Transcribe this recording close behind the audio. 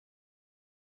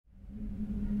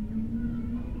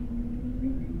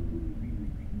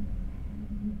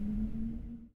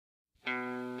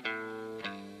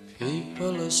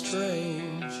People are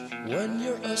strange when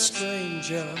you're a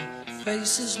stranger.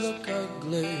 Faces look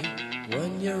ugly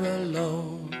when you're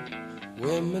alone.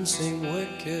 Women seem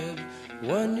wicked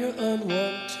when you're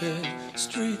unwanted.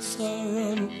 Streets are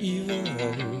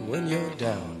uneven when you're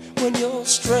down. When you're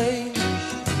strange,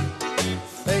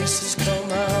 faces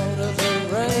come out of the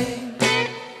rain.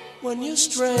 When you're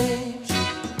strange,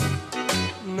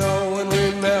 no one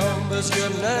remembers your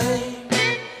name.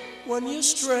 When you're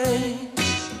strange,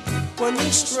 when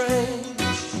you're strange,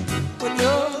 when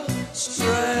you're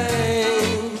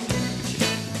strange.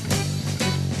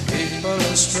 People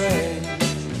are strange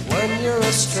when you're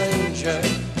a stranger.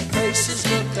 Faces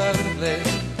look ugly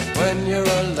when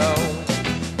you're alone.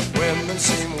 Women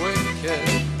seem wicked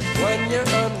when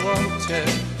you're unwanted.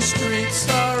 Streets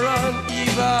are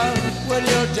uneven when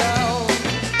you're down.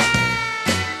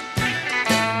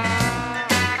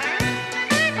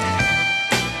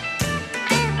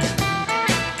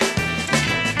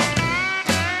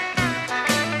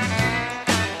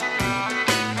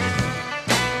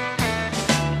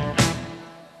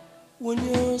 When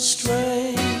you're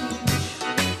strange,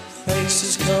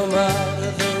 faces come out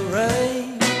of the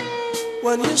rain.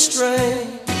 When you're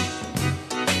strange,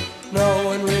 no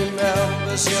one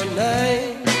remembers your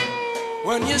name.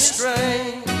 When you're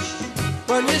strange,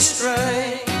 when you're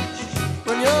strange,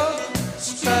 when you're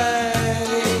strange.